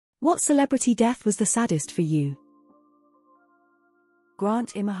What celebrity death was the saddest for you?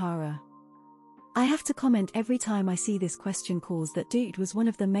 Grant Imahara. I have to comment every time I see this question cause that dude was one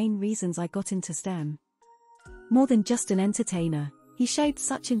of the main reasons I got into STEM. More than just an entertainer, he showed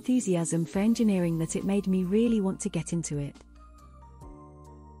such enthusiasm for engineering that it made me really want to get into it.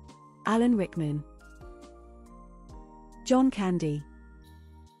 Alan Rickman. John Candy.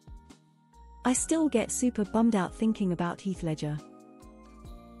 I still get super bummed out thinking about Heath Ledger.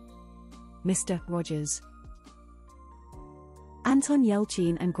 Mr. Rogers. Anton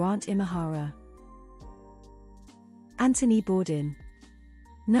Yelchin and Grant Imahara. Anthony Bourdain.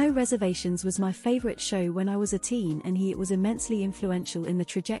 No Reservations was my favorite show when I was a teen, and it was immensely influential in the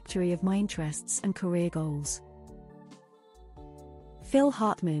trajectory of my interests and career goals. Phil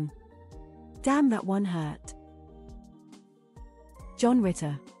Hartman. Damn, that one hurt. John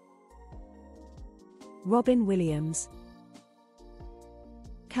Ritter. Robin Williams.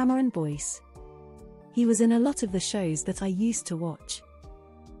 Cameron Boyce. He was in a lot of the shows that I used to watch.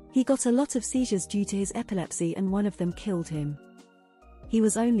 He got a lot of seizures due to his epilepsy, and one of them killed him. He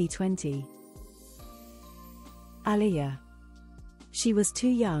was only 20. Aaliyah. She was too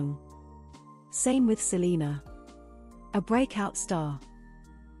young. Same with Selena. A breakout star.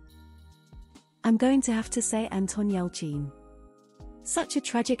 I'm going to have to say Anton Yelchin. Such a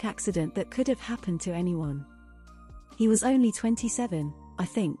tragic accident that could have happened to anyone. He was only 27, I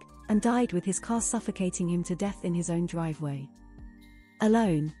think, and died with his car suffocating him to death in his own driveway.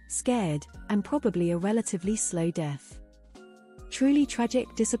 Alone, scared, and probably a relatively slow death. Truly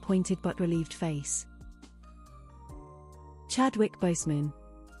tragic, disappointed but relieved face. Chadwick Boseman.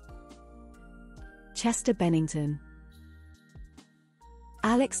 Chester Bennington.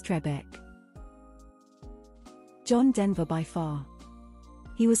 Alex Trebek. John Denver. By far.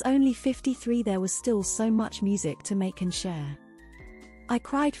 He was only 53. There was still so much music to make and share. I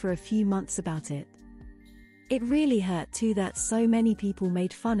cried for a few months about it. It really hurt too that so many people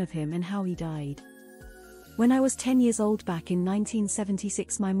made fun of him and how he died. When I was 10 years old back in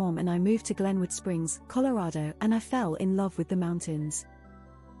 1976, my mom and I moved to Glenwood Springs, Colorado, and I fell in love with the mountains.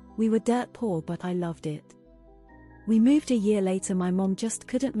 We were dirt poor, but I loved it. We moved a year later. My mom just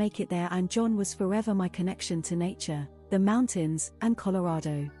couldn't make it there, and John was forever my connection to nature, the mountains, and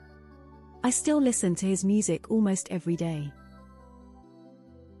Colorado. I still listen to his music almost every day.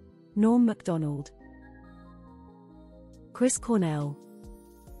 Norm Macdonald. Chris Cornell.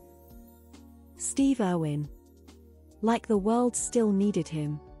 Steve Irwin. Like the world still needed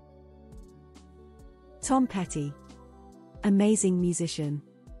him. Tom Petty. Amazing musician.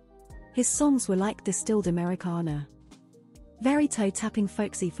 His songs were like distilled Americana. Very toe-tapping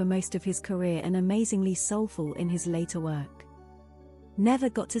folksy for most of his career and amazingly soulful in his later work. Never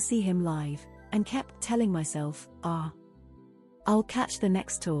got to see him live, and kept telling myself, I'll catch the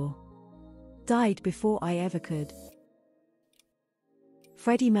next tour. Died before I ever could.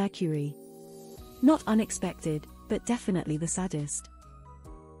 Freddie Mercury. Not unexpected, but definitely the saddest.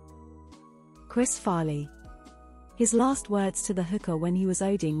 Chris Farley. His last words to the hooker when he was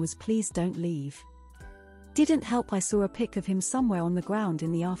ODing was "Please don't leave." Didn't help I saw a pic of him somewhere on the ground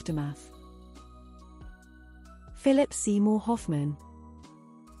in the aftermath. Philip Seymour Hoffman.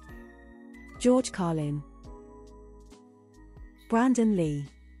 George Carlin. Brandon Lee.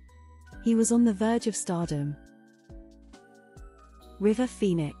 He was on the verge of stardom. River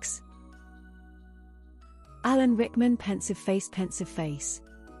Phoenix. Alan Rickman. Pensive face, pensive face.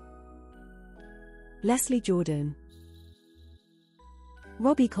 Leslie Jordan.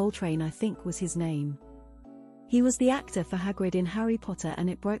 Robbie Coltrane, I think was his name. He was the actor for Hagrid in Harry Potter, and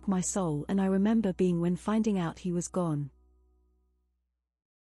it broke my soul, and I remember being when finding out he was gone.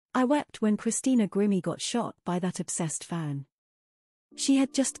 I wept when Christina Grimmie got shot by that obsessed fan. She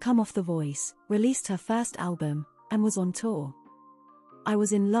had just come off The Voice, released her first album, and was on tour. I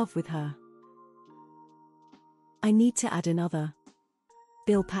was in love with her. I need to add another.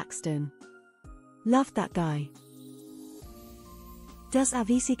 Bill Paxton. Loved that guy. Does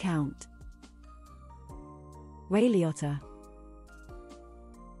Avicii count? Ray Liotta.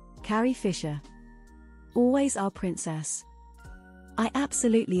 Carrie Fisher. Always our princess. I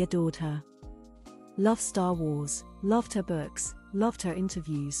absolutely adored her. Loved Star Wars, loved her books, loved her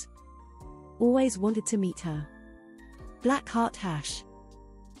interviews. Always wanted to meet her. Blackheart Hash.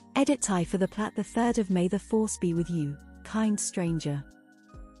 Edit tie for the plat the 3rd of May. The force be with you, kind stranger.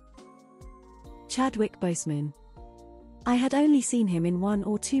 Chadwick Boseman. I had only seen him in 1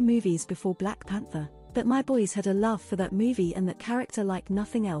 or 2 movies before Black Panther, but my boys had a love for that movie and that character like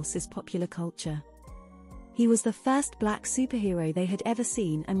nothing else is popular culture. He was the first black superhero they had ever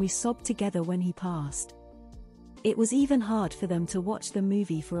seen, and we sobbed together when he passed. It was even hard for them to watch the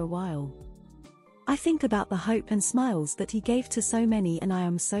movie for a while. I think about the hope and smiles that he gave to so many, and I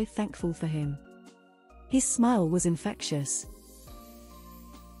am so thankful for him. His smile was infectious.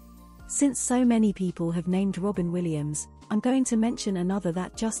 Since so many people have named Robin Williams, I'm going to mention another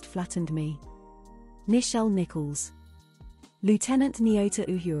that just flattened me. Nichelle Nichols. Lieutenant Nyota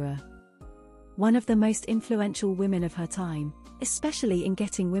Uhura. One of the most influential women of her time, especially in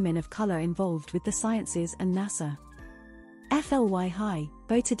getting women of color involved with the sciences and NASA. FLY hi,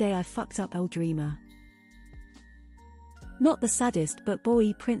 Bo today I fucked up El Dreamer. Not the saddest, but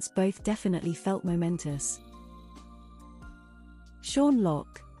boy Prince both definitely felt momentous. Sean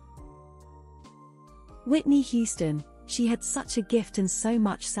Locke. Whitney Houston, she had such a gift and so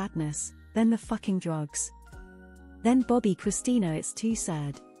much sadness, then the fucking drugs. Then Bobby Christina, it's too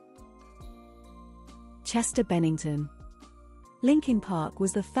sad. Chester Bennington. Linkin Park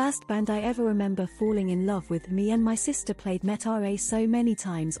was the first band I ever remember falling in love with. Me and my sister played Metare so many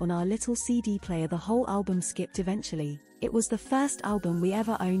times on our little CD player the whole album skipped eventually. It was the first album we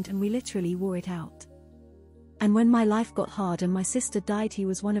ever owned and we literally wore it out. And when my life got hard and my sister died, he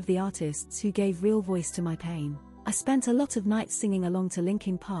was one of the artists who gave real voice to my pain. I spent a lot of nights singing along to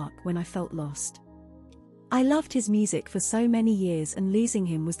Linkin Park when I felt lost. I loved his music for so many years, and losing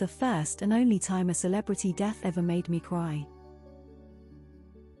him was the first and only time a celebrity death ever made me cry.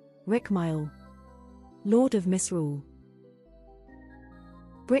 Rick Mayall. Lord of Misrule.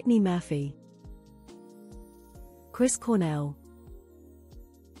 Brittany Murphy. Chris Cornell.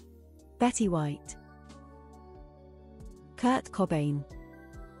 Betty White. Kurt Cobain.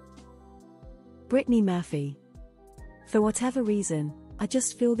 Brittany Murphy. For whatever reason, I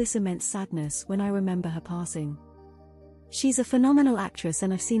just feel this immense sadness when I remember her passing. She's a phenomenal actress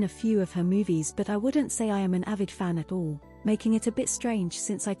and I've seen a few of her movies, but I wouldn't say I am an avid fan at all, making it a bit strange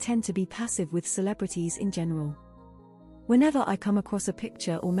since I tend to be passive with celebrities in general. Whenever I come across a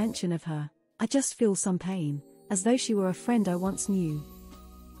picture or mention of her, I just feel some pain, as though she were a friend I once knew.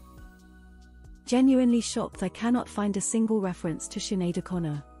 Genuinely shocked I cannot find a single reference to Sinead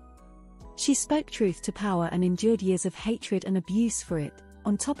O'Connor. She spoke truth to power and endured years of hatred and abuse for it,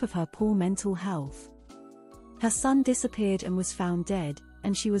 on top of her poor mental health. Her son disappeared and was found dead,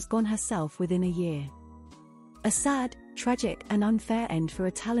 and she was gone herself within a year. A sad, tragic and unfair end for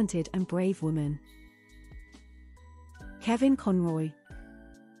a talented and brave woman. Kevin Conroy.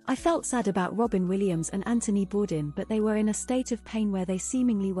 I felt sad about Robin Williams and Anthony Bourdain, but they were in a state of pain where they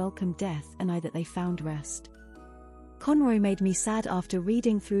seemingly welcomed death, and that they found rest. Conroy made me sad after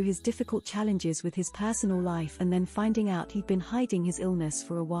reading through his difficult challenges with his personal life and then finding out he'd been hiding his illness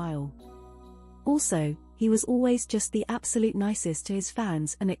for a while. Also, he was always just the absolute nicest to his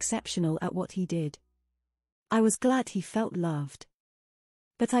fans and exceptional at what he did. I was glad he felt loved.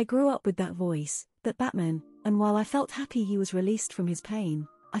 But I grew up with that voice, that Batman, and while I felt happy he was released from his pain,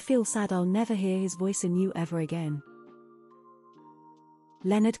 I feel sad I'll never hear his voice anew ever again.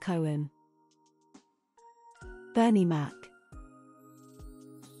 Leonard Cohen. Bernie Mac.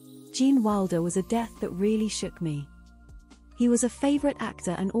 Gene Wilder was a death that really shook me. He was a favorite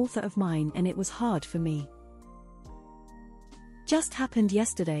actor and author of mine, and it was hard for me. Just happened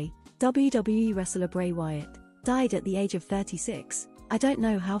yesterday, WWE wrestler Bray Wyatt died at the age of 36. I don't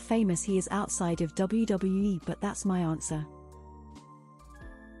know how famous he is outside of WWE, but that's my answer.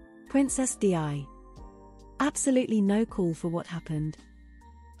 Princess Di. Absolutely no call for what happened.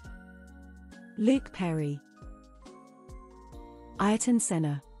 Luke Perry. Ayrton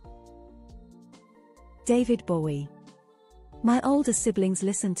Senna. David Bowie. My older siblings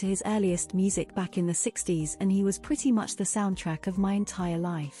listened to his earliest music back in the 60s, and he was pretty much the soundtrack of my entire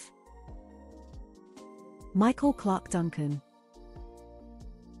life. Michael Clark Duncan.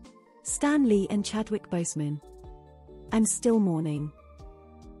 Stan Lee and Chadwick Boseman. I'm still mourning.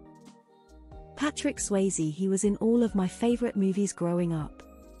 Patrick Swayze. He was in all of my favorite movies growing up.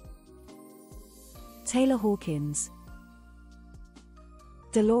 Taylor Hawkins.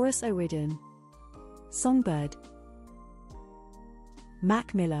 Dolores O'Riordan. Songbird.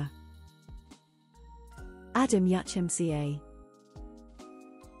 Mac Miller. Adam Yachemca.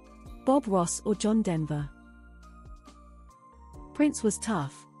 Bob Ross or John Denver. Prince was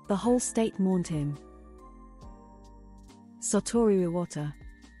tough, the whole state mourned him. Satoru Iwata.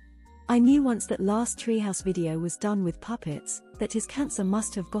 I knew once that last Treehouse video was done with puppets, that his cancer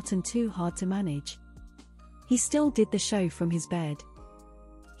must have gotten too hard to manage. He still did the show from his bed.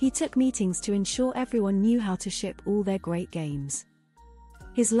 He took meetings to ensure everyone knew how to ship all their great games.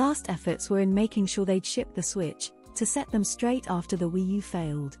 His last efforts were in making sure they'd ship the Switch, to set them straight after the Wii U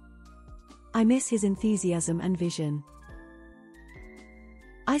failed. I miss his enthusiasm and vision.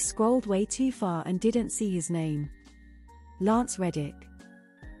 I scrolled way too far and didn't see his name. Lance Reddick.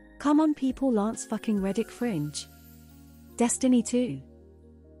 Come on people, Lance fucking Reddick Fringe. Destiny 2.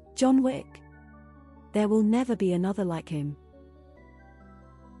 John Wick. There will never be another like him.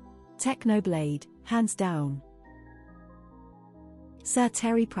 Technoblade, hands down. Sir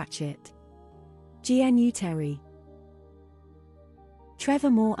Terry Pratchett. GNU Terry. Trevor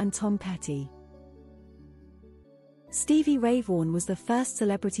Moore and Tom Petty. Stevie Ray Vaughan was the first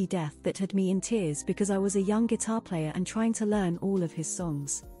celebrity death that had me in tears because I was a young guitar player and trying to learn all of his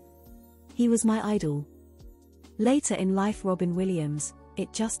songs. He was my idol. Later in life, Robin Williams,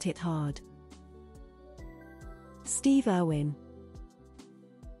 it just hit hard. Steve Irwin.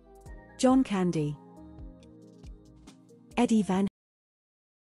 John Candy. Eddie Van